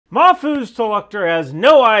Mahfuz Talukder has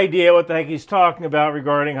no idea what the heck he's talking about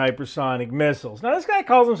regarding hypersonic missiles. Now, this guy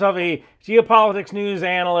calls himself a geopolitics news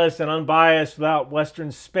analyst and unbiased without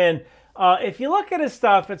Western spin. If you look at his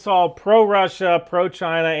stuff, it's all pro-Russia,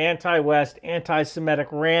 pro-China, anti-West, anti-Semitic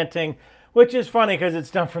ranting, which is funny because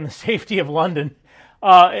it's done from the safety of London.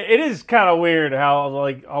 It is kind of weird how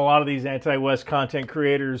like a lot of these anti-West content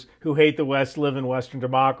creators who hate the West live in Western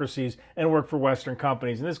democracies and work for Western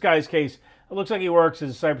companies. In this guy's case, it looks like he works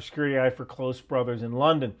as a cybersecurity guy for Close Brothers in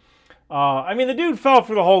London. I mean, the dude fell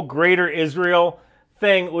for the whole Greater Israel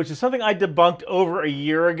thing, which is something I debunked over a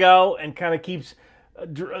year ago and kind of keeps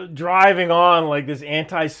driving on like this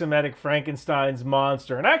anti-Semitic Frankenstein's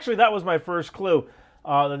monster. And actually, that was my first clue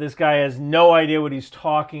that this guy has no idea what he's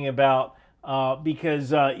talking about.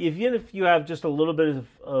 Because even if you have just a little bit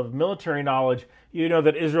of military knowledge, you know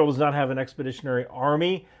that Israel does not have an expeditionary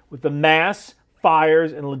army with the mass,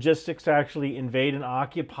 fires, and logistics to actually invade and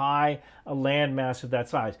occupy a landmass of that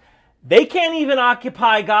size. They can't even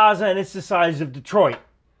occupy Gaza, and it's the size of Detroit.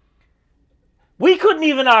 We couldn't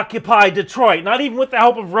even occupy Detroit, not even with the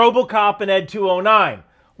help of RoboCop and Ed 209.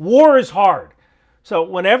 War is hard. So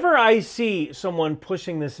whenever I see someone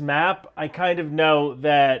pushing this map, I kind of know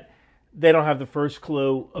that they don't have the first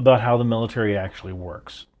clue about how the military actually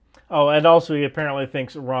works. Oh, and also he apparently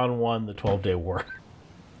thinks Iran won the 12-day war.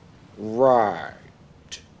 Right.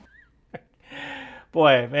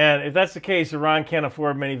 Boy, man, if that's the case, Iran can't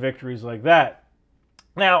afford many victories like that.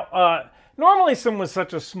 Now, normally someone with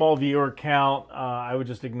such a small viewer count, I would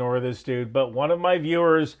just ignore this dude, but one of my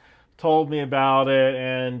viewers told me about it,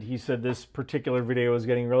 and he said this particular video was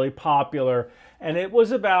getting really popular, and it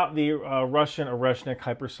was about the Russian Oreshnik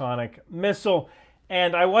hypersonic missile.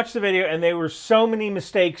 And I watched the video, and there were so many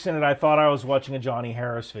mistakes in it, I thought I was watching a Johnny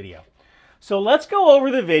Harris video. So let's go over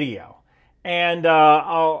the video. And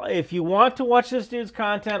if you want to watch this dude's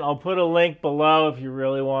content, I'll put a link below if you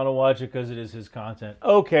really want to watch it, because it is his content.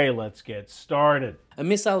 Okay, let's get started. A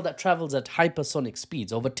missile that travels at hypersonic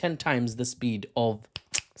speeds, over 10 times the speed of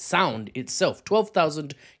sound itself,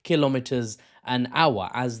 12,000 kilometers an hour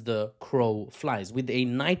as the crow flies, with a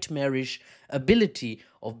nightmarish ability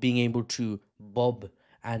of being able to bob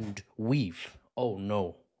and weave. Oh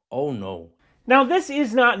no, oh no. Now, this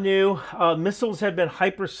is not new. Missiles have been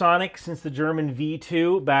hypersonic since the German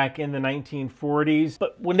V2 back in the 1940s.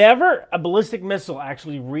 But whenever a ballistic missile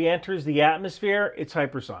actually re-enters the atmosphere, it's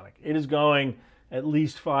hypersonic. It is going at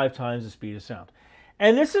least 5 times the speed of sound.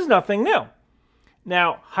 And this is nothing new.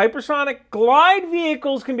 Now, hypersonic glide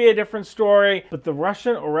vehicles can be a different story, but the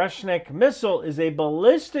Russian Oreshnik missile is a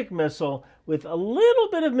ballistic missile with a little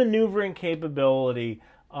bit of maneuvering capability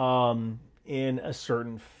in a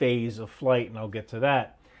certain phase of flight, and I'll get to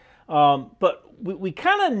that. But we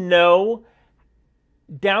kind of know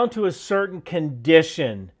down to a certain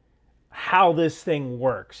condition how this thing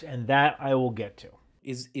works, and that I will get to.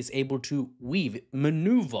 Is able to weave,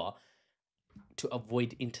 maneuver to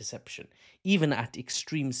avoid interception, even at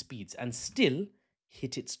extreme speeds, and still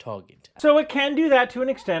hit its target. So it can do that to an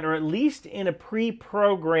extent, or at least in a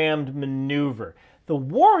pre-programmed maneuver. The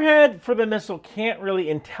warhead for the missile can't really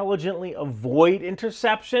intelligently avoid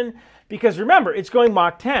interception because, remember, it's going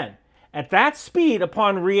Mach 10. At that speed,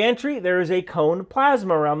 upon re-entry, there is a cone of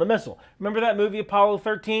plasma around the missile. Remember that movie Apollo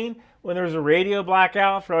 13 when there was a radio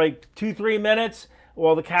blackout for like 2-3 minutes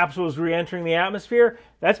while the capsule was re-entering the atmosphere?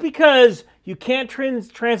 That's because you can't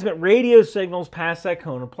transmit radio signals past that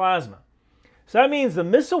cone of plasma. So that means the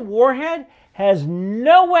missile warhead has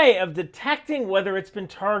no way of detecting whether it's been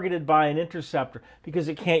targeted by an interceptor because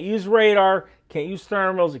it can't use radar, can't use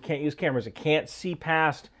thermals, it can't use cameras, it can't see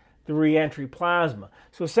past the re-entry plasma.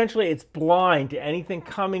 So essentially it's blind to anything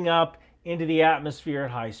coming up into the atmosphere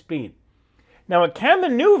at high speed. Now it can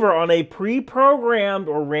maneuver on a pre-programmed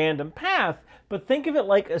or random path, but think of it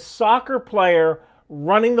like a soccer player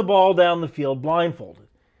running the ball down the field blindfolded.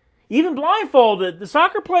 Even blindfolded, the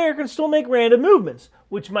soccer player can still make random movements,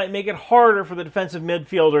 which might make it harder for the defensive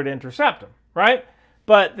midfielder to intercept him, right?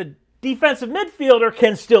 But the defensive midfielder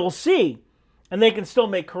can still see, and they can still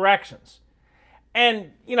make corrections.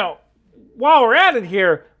 And, you know, while we're at it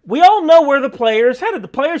here, we all know where the player is headed. The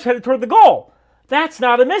player's headed toward the goal. That's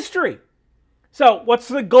not a mystery. So what's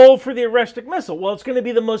the goal for the Oreshnik missile? Well, it's going to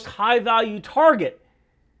be the most high-value target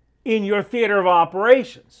in your theater of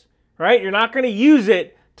operations, right? You're not going to use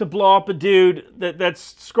it to blow up a dude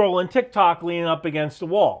that's scrolling TikTok leaning up against a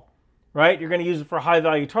wall, right? You're going to use it for a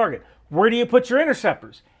high-value target. Where do you put your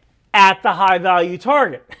interceptors? At the high-value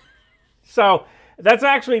target. So that's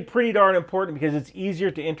actually pretty darn important because it's easier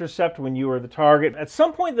to intercept when you are the target. At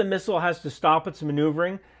some point, the missile has to stop its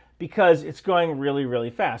maneuvering because it's going really,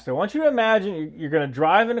 really fast. I want you to imagine you're going to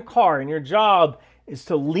drive in a car and your job is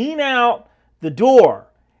to lean out the door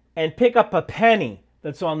and pick up a penny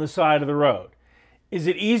that's on the side of the road. Is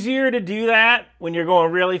it easier to do that when you're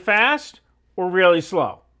going really fast or really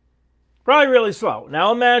slow? Probably really slow.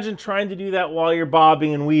 Now imagine trying to do that while you're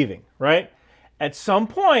bobbing and weaving, right? At some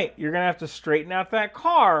point, you're going to have to straighten out that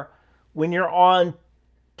car when you're on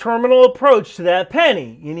terminal approach to that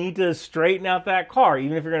penny. You need to straighten out that car,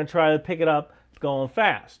 even if you're going to try to pick it up going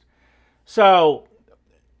fast. So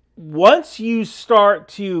once you start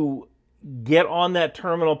to get on that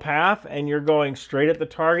terminal path and you're going straight at the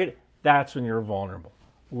target, that's when you're vulnerable.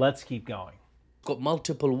 Let's keep going. Got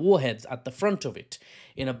multiple warheads at the front of it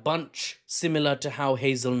in a bunch similar to how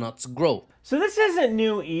hazelnuts grow. So this isn't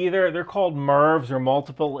new either. They're called MIRVs, or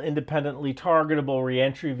multiple independently targetable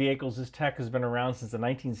reentry vehicles. This tech has been around since the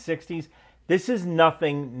 1960s. This is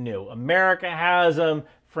nothing new. America has them,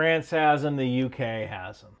 France has them, the UK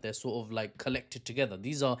has them. They're sort of like collected together.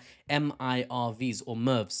 These are MIRVs or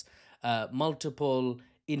MIRVs, multiple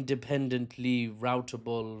independently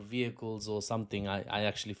routable vehicles or something. I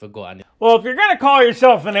actually forgot. Well, if you're going to call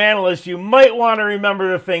yourself an analyst, you might want to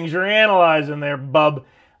remember the things you're analyzing there, bub.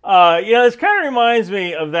 You know, this kind of reminds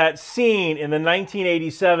me of that scene in the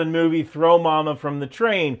 1987 movie Throw Mama from the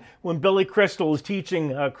Train, when Billy Crystal is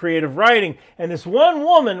teaching creative writing, and this one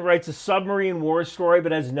woman writes a submarine war story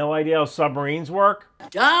but has no idea how submarines work.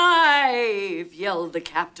 Dive, yelled the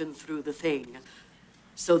captain through the thing.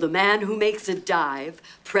 So the man who makes it dive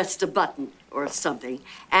pressed a button or something,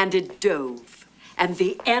 and it dove. And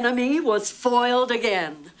the enemy was foiled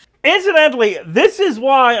again. Incidentally, this is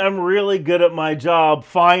why I'm really good at my job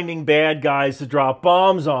finding bad guys to drop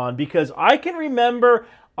bombs on, because I can remember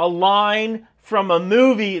a line from a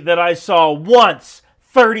movie that I saw once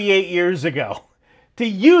 38 years ago. To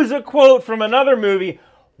use a quote from another movie,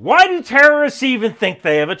 why do terrorists even think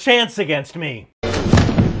they have a chance against me?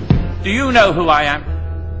 Do you know who I am?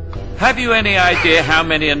 Have you any idea how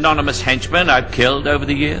many anonymous henchmen I've killed over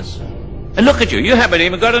the years? And look at you, you haven't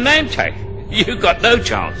even got a name tag. You got no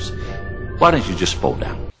chance. Why don't you just fall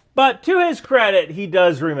down? But to his credit, he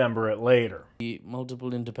does remember it later.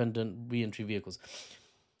 Multiple independent re-entry vehicles.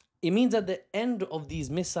 It means at the end of these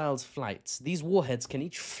missiles flights, these warheads can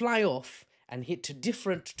each fly off and hit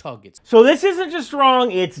different targets. So this isn't just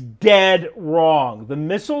wrong, it's dead wrong. The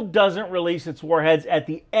missile doesn't release its warheads at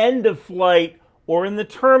the end of flight or in the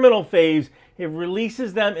terminal phase. It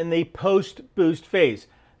releases them in the post-boost phase.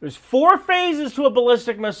 There's 4 phases to a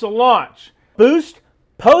ballistic missile launch: boost,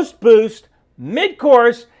 post-boost,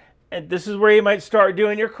 mid-course, and this is where you might start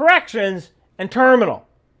doing your corrections, and terminal.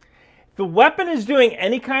 If the weapon is doing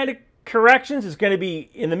any kind of corrections, it's going to be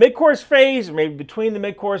in the mid-course phase, or maybe between the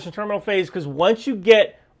mid-course and terminal phase, because once you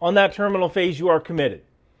get on that terminal phase, you are committed.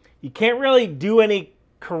 You can't really do any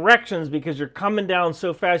corrections because you're coming down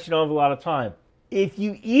so fast you don't have a lot of time. If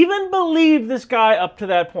you even believe this guy up to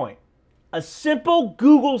that point, a simple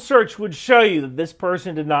Google search would show you that this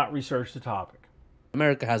person did not research the topic.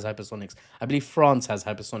 America has hypersonics. I believe France has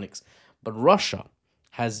hypersonics. But Russia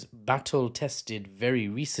has battle-tested very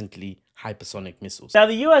recently hypersonic missiles. Now,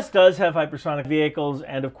 the U.S. does have hypersonic vehicles,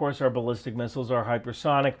 and of course our ballistic missiles are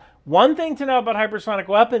hypersonic. One thing to know about hypersonic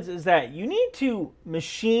weapons is that you need to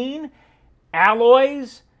machine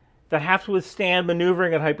alloys that have to withstand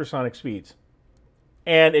maneuvering at hypersonic speeds.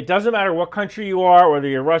 And it doesn't matter what country you are, whether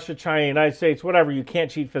you're Russia, China, United States, whatever, you can't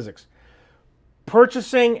cheat physics.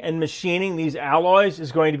 Purchasing and machining these alloys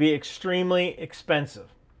is going to be extremely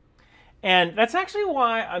expensive. And that's actually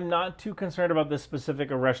why I'm not too concerned about this specific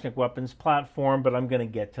Oreshnik weapons platform, but I'm going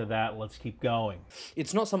to get to that. Let's keep going.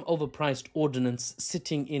 It's not some overpriced ordnance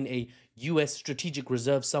sitting in a US strategic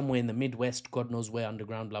reserve somewhere in the Midwest, God knows where,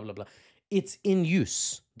 underground, blah, blah, blah. It's in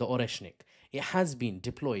use, the Oreshnik. It has been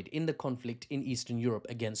deployed in the conflict in Eastern Europe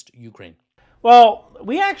against Ukraine. Well,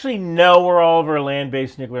 we actually know where all of our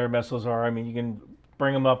land-based nuclear missiles are. I mean, you can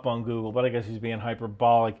bring them up on Google, but I guess he's being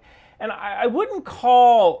hyperbolic. And I wouldn't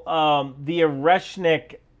call the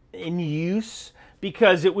Oreshnik in use,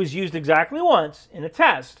 because it was used exactly once in a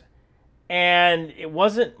test. And it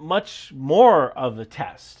wasn't much more of a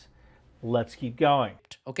test. Let's keep going.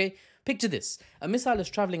 Okay? Picture this. A missile is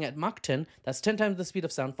traveling at Mach 10. That's 10 times the speed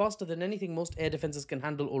of sound, faster than anything most air defenses can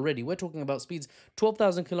handle already. We're talking about speeds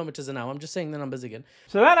 12,000 kilometers an hour. I'm just saying the numbers again.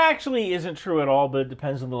 So that actually isn't true at all, but it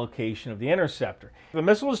depends on the location of the interceptor. If the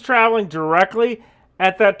missile is traveling directly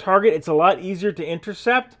at that target, it's a lot easier to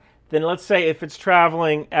intercept than, let's say, if it's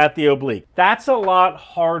traveling at the oblique. That's a lot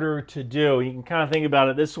harder to do. You can kind of think about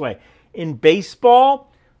it this way. In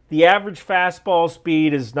baseball, the average fastball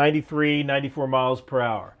speed is 93, 94 miles per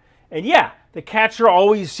hour. And yeah, the catcher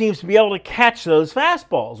always seems to be able to catch those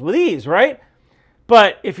fastballs with ease, right?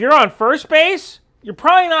 But if you're on first base, you're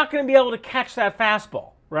probably not going to be able to catch that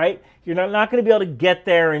fastball, right? You're not going to be able to get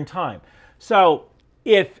there in time. So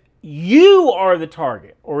if you are the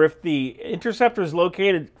target, or if the interceptor is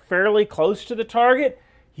located fairly close to the target,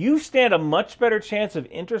 you stand a much better chance of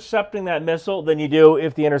intercepting that missile than you do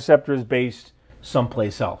if the interceptor is based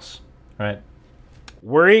someplace else, right?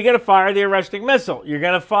 Where are you going to fire the Oreshnik missile? You're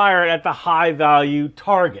going to fire it at the high-value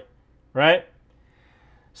target, right?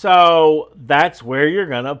 So that's where you're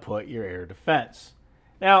going to put your air defense.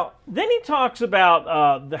 Now, then he talks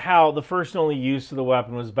about how the first and only use of the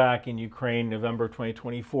weapon was back in Ukraine, November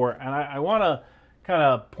 2024, and I want to kind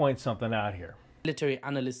of point something out here. Military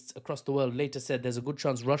analysts across the world later said there's a good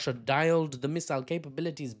chance Russia dialed the missile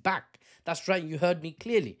capabilities back. That's right, you heard me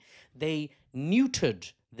clearly. They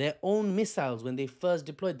neutered their own missiles when they first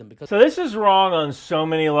deployed them. So this is wrong on so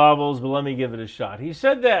many levels, but let me give it a shot. He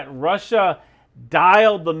said that Russia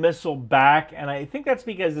dialed the missile back, and I think that's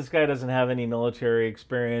because this guy doesn't have any military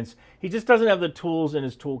experience. He just doesn't have the tools in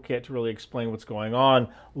his toolkit to really explain what's going on.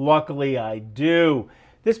 Luckily, I do.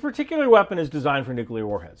 This particular weapon is designed for nuclear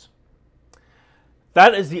warheads.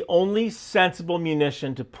 That is the only sensible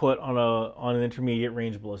munition to put on an intermediate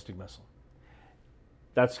range ballistic missile.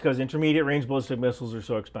 That's because intermediate range ballistic missiles are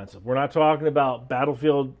so expensive. We're not talking about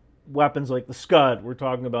battlefield weapons like the Scud. We're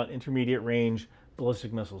talking about intermediate range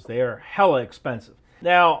ballistic missiles. They are hella expensive.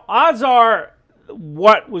 Now, odds are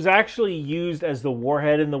what was actually used as the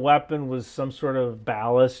warhead in the weapon was some sort of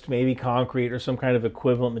ballast, maybe concrete or some kind of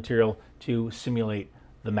equivalent material to simulate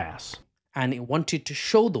the mass. And it wanted to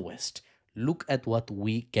show the West, look at what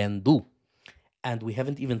we can do. And we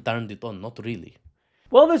haven't even turned it on, not really.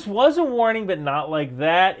 Well, this was a warning, but not like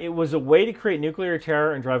that. It was a way to create nuclear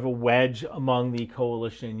terror and drive a wedge among the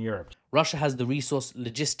coalition in Europe. Russia has the resource,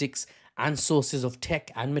 logistics, and sources of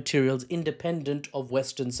tech and materials independent of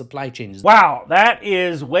Western supply chains. Wow, that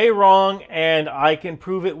is way wrong, and I can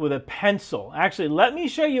prove it with a pencil. Actually, let me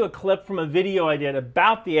show you a clip from a video I did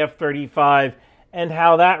about the F-35 and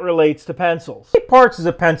how that relates to pencils. How many parts does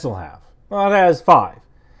a pencil have? Well, it has 5.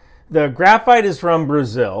 The graphite is from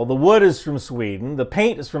Brazil, the wood is from Sweden, the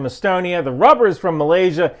paint is from Estonia, the rubber is from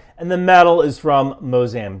Malaysia, and the metal is from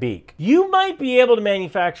Mozambique. You might be able to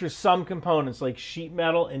manufacture some components like sheet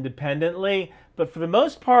metal independently, but for the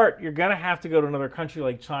most part, you're going to have to go to another country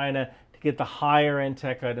like China to get the higher end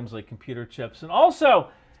tech items like computer chips. And also,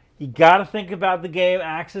 you got to think about the game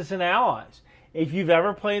Axis and Allies. If you've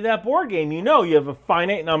ever played that board game, you know you have a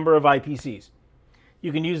finite number of IPCs.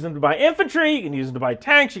 You can use them to buy infantry, you can use them to buy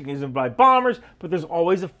tanks, you can use them to buy bombers, but there's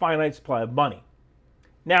always a finite supply of money.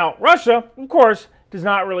 Now, Russia, of course, does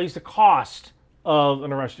not release the cost of an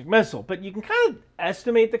Oreshnik missile, but you can kind of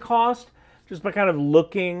estimate the cost just by kind of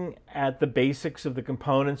looking at the basics of the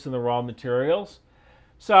components and the raw materials.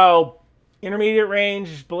 So, intermediate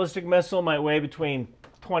range ballistic missile might weigh between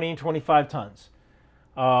 20 and 25 tons.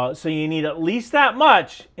 So you need at least that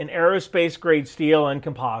much in aerospace grade steel and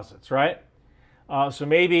composites, right? So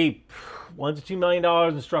maybe $1 to $2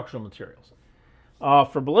 million in structural materials.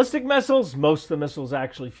 For ballistic missiles, most of the missiles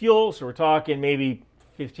actually fuel, so we're talking maybe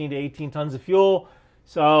 15 to 18 tons of fuel.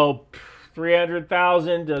 So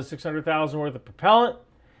 300,000 to 600,000 worth of propellant.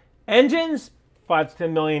 Engines, 5 to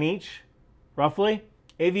 10 million each, roughly.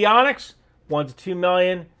 Avionics, 1 to 2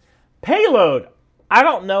 million. Payload, I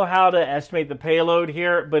don't know how to estimate the payload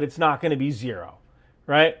here, but it's not going to be 0,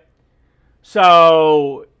 right?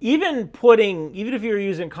 So even if you're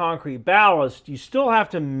using concrete ballast, you still have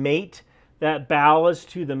to mate that ballast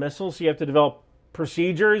to the missile. So you have to develop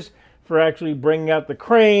procedures for actually bringing out the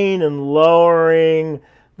crane and lowering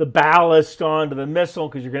the ballast onto the missile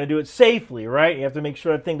because you're going to do it safely, right? You have to make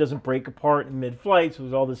sure that thing doesn't break apart in mid-flight. So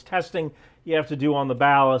there's all this testing you have to do on the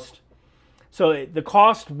ballast. So the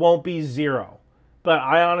cost won't be 0. But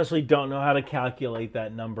I honestly don't know how to calculate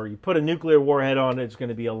that number. You put a nuclear warhead on it, it's going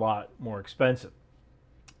to be a lot more expensive.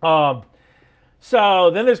 So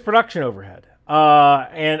then there's production overhead.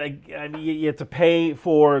 And you have to pay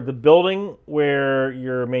for the building where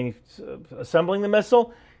you're assembling the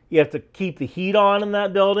missile. You have to keep the heat on in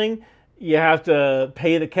that building. You have to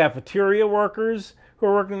pay the cafeteria workers who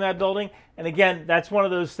are working in that building. And again, that's one of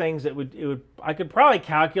those things that I could probably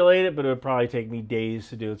calculate it, but it would probably take me days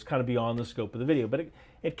to do. It's kind of beyond the scope of the video, but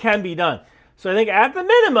it can be done. So I think at the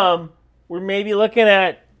minimum, we're maybe looking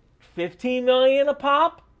at 15 million a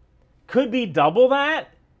pop. Could be double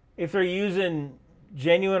that if they're using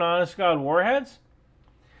genuine honest God warheads.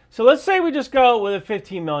 So let's say we just go with a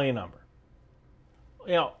 15 million number.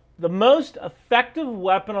 You know, the most effective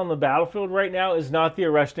weapon on the battlefield right now is not the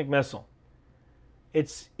Oreshnik missile.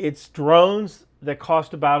 It's drones that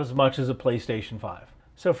cost about as much as a PlayStation 5.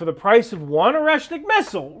 So for the price of one Oreshnik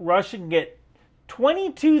missile, Russia can get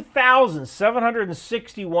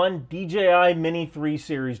 22,761 DJI Mini 3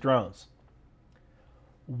 series drones.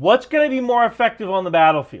 What's going to be more effective on the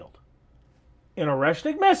battlefield? An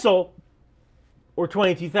Oreshnik missile or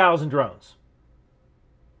 22,000 drones?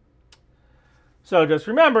 So just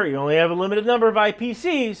remember, you only have a limited number of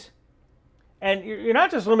IPCs, and you're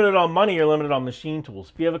not just limited on money, you're limited on machine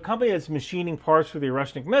tools. If you have a company that's machining parts for the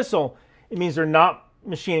Oreshnik missile, it means they're not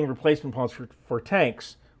machining replacement parts for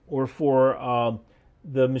tanks or for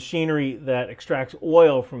the machinery that extracts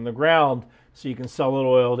oil from the ground so you can sell that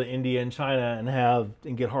oil to India and China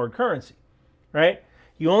and get hard currency, right?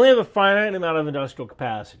 You only have a finite amount of industrial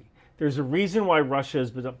capacity. There's a reason why Russia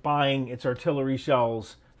is buying its artillery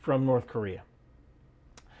shells from North Korea.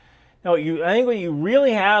 Now, I think what you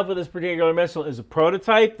really have with this particular missile is a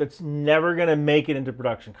prototype that's never going to make it into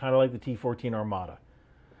production, kind of like the T-14 Armada.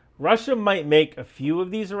 Russia might make a few of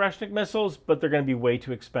these Oreshnik missiles, but they're going to be way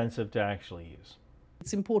too expensive to actually use.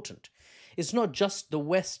 It's important. It's not just the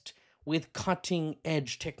West with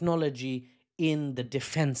cutting-edge technology in the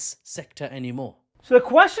defense sector anymore. So the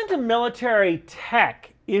question to military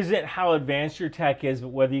tech isn't how advanced your tech is, but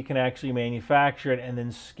whether you can actually manufacture it and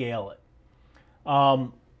then scale it.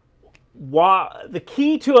 The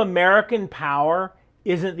key to American power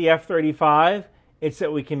isn't the F-35, it's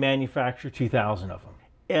that we can manufacture 2,000 of them.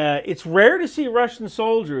 It's rare to see Russian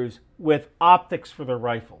soldiers with optics for their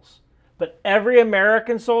rifles, but every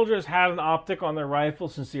American soldier has had an optic on their rifle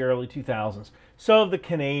since the early 2000s. So have the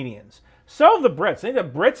Canadians. So have the Brits. I think the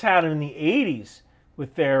Brits had them in the 80s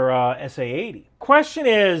with their SA-80. Question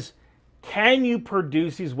is, can you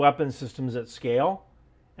produce these weapon systems at scale?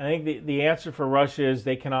 And I think the answer for Russia is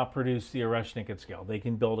they cannot produce the Oreshnik at scale. They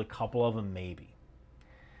can build a couple of them, maybe.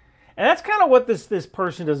 And that's kind of what this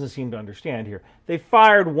person doesn't seem to understand here. They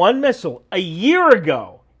fired one missile a year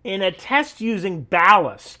ago in a test using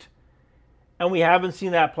ballast, and we haven't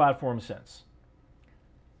seen that platform since.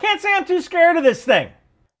 Can't say I'm too scared of this thing.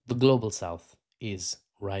 The global south is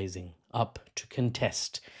rising up to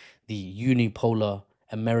contest the unipolar,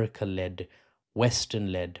 America-led,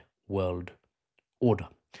 Western-led world order.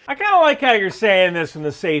 I kind of like how you're saying this from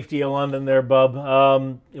the safety of London there, bub.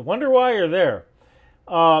 You wonder why you're there.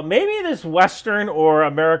 Maybe this Western or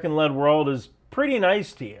American-led world is pretty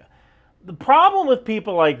nice to you. The problem with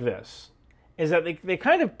people like this is that they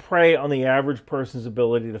kind of prey on the average person's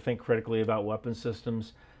ability to think critically about weapon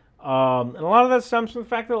systems. And a lot of that stems from the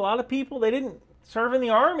fact that a lot of people, they didn't serve in the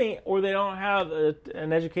Army, or they don't have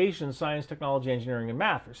an education in science, technology, engineering, and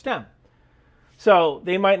math, or STEM. So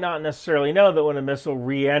they might not necessarily know that when a missile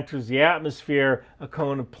re-enters the atmosphere, a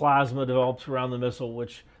cone of plasma develops around the missile,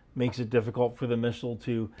 which makes it difficult for the missile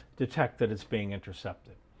to detect that it's being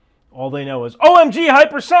intercepted. All they know is, OMG,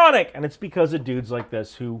 hypersonic! And it's because of dudes like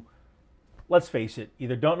this who, let's face it,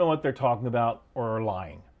 either don't know what they're talking about or are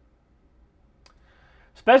lying.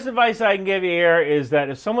 Best advice I can give you here is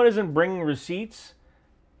that if someone isn't bringing receipts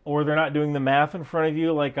or they're not doing the math in front of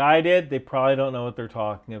you like I did, they probably don't know what they're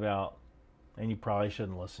talking about, and you probably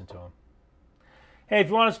shouldn't listen to them. Hey, if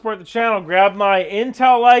you want to support the channel, grab my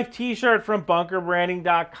Intel Life t-shirt from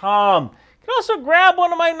bunkerbranding.com. You can also grab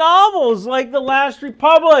one of my novels like The Last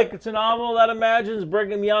Republic. It's a novel that imagines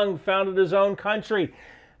Brigham Young founded his own country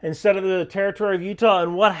instead of the territory of Utah,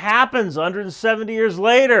 and what happens 170 years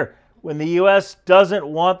later when the U.S. doesn't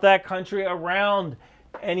want that country around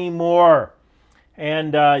anymore.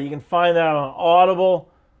 And you can find that on Audible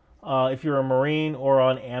if you're a Marine, or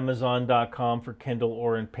on Amazon.com for Kindle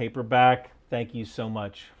or in paperback. Thank you so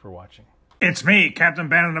much for watching. It's me, Captain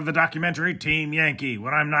Bannon of the documentary Team Yankee.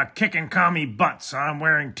 When I'm not kicking commie butts, I'm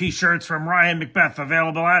wearing t-shirts from Ryan Macbeth,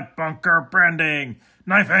 available at Bunker Branding.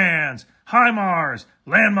 Knife hands, HIMARS,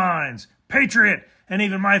 landmines, Patriot, and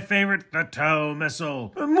even my favorite, the TOW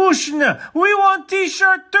missile. Mushna, we want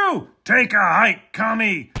t-shirt too. Take a hike,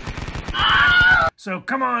 commie. So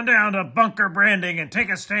come on down to Bunker Branding and take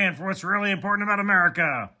a stand for what's really important about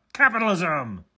America. Capitalism.